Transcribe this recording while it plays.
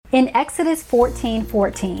In Exodus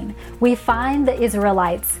 14:14, we find the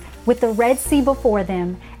Israelites with the Red Sea before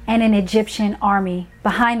them and an Egyptian army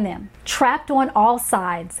behind them. Trapped on all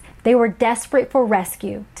sides, they were desperate for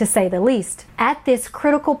rescue, to say the least. At this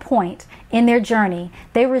critical point in their journey,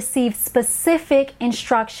 they received specific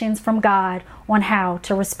instructions from God on how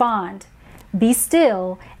to respond. Be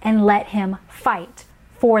still and let Him fight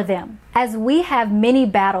for them. As we have many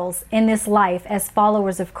battles in this life as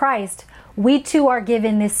followers of Christ, we too are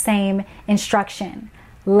given this same instruction.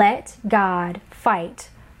 Let God fight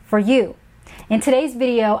for you. In today's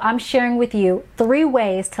video, I'm sharing with you 3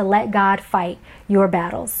 ways to let God fight your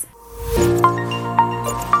battles.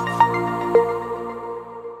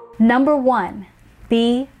 Number 1,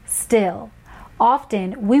 be still.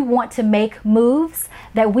 Often we want to make moves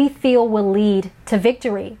that we feel will lead to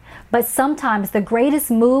victory, but sometimes the greatest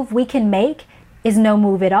move we can make is no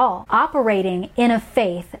move at all. Operating in a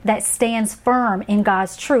faith that stands firm in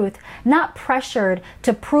God's truth, not pressured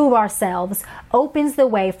to prove ourselves, opens the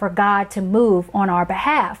way for God to move on our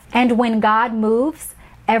behalf. And when God moves,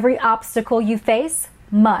 every obstacle you face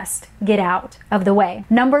must get out of the way.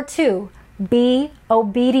 Number 2, be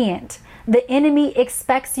obedient. The enemy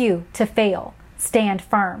expects you to fail. Stand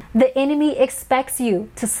firm. The enemy expects you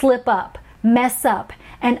to slip up, mess up,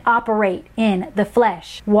 and operate in the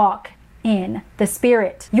flesh. Walk in the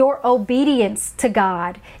Spirit. Your obedience to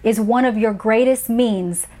God is one of your greatest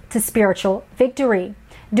means to spiritual victory.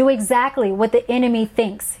 Do exactly what the enemy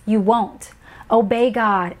thinks you won't. Obey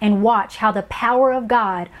God and watch how the power of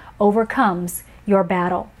God overcomes your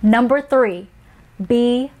battle. Number 3,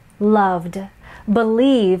 be loved.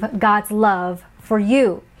 Believe God's love for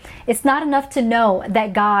you. It's not enough to know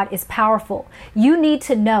that God is powerful. You need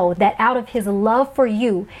to know that out of His love for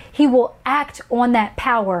you, He will act on that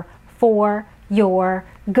power for your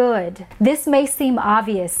good. This may seem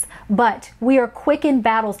obvious, but we are quick in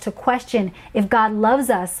battles to question if God loves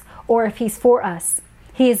us or if He's for us.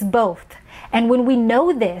 He is both. And when we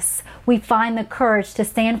know this, we find the courage to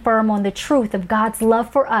stand firm on the truth of God's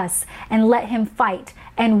love for us and let Him fight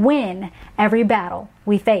and win every battle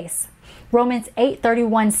we face. Romans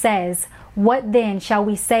 8:31 says, "What then shall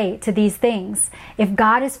we say to these things? If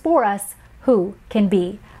God is for us, who can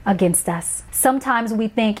be against us?" Sometimes we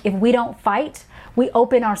think if we don't fight, we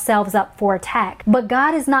open ourselves up for attack. But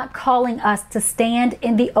God is not calling us to stand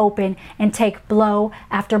in the open and take blow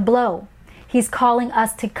after blow. He's calling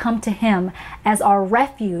us to come to Him as our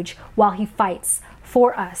refuge while He fights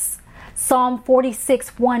for us. Psalm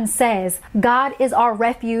 46:1 says, "God is our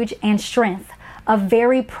refuge and strength, a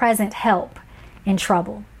very present help in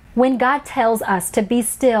trouble." When God tells us to be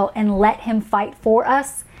still and let Him fight for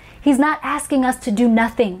us, He's not asking us to do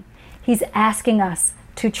nothing. He's asking us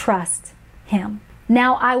to trust Him.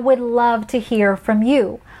 Now, I would love to hear from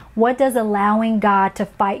you. What does allowing God to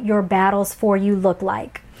fight your battles for you look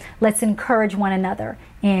like? Let's encourage one another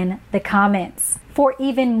in the comments. For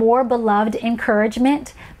even more beloved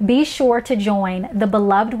encouragement, be sure to join the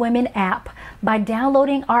Beloved Women app by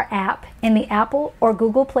downloading our app in the Apple or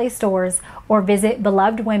Google Play stores, or visit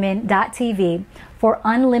belovedwomen.tv for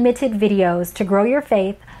unlimited videos to grow your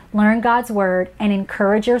faith, learn God's Word, and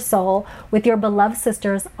encourage your soul with your beloved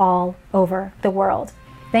sisters all over the world.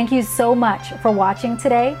 Thank you so much for watching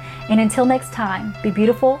today, and until next time, be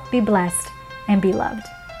beautiful, be blessed, and be loved.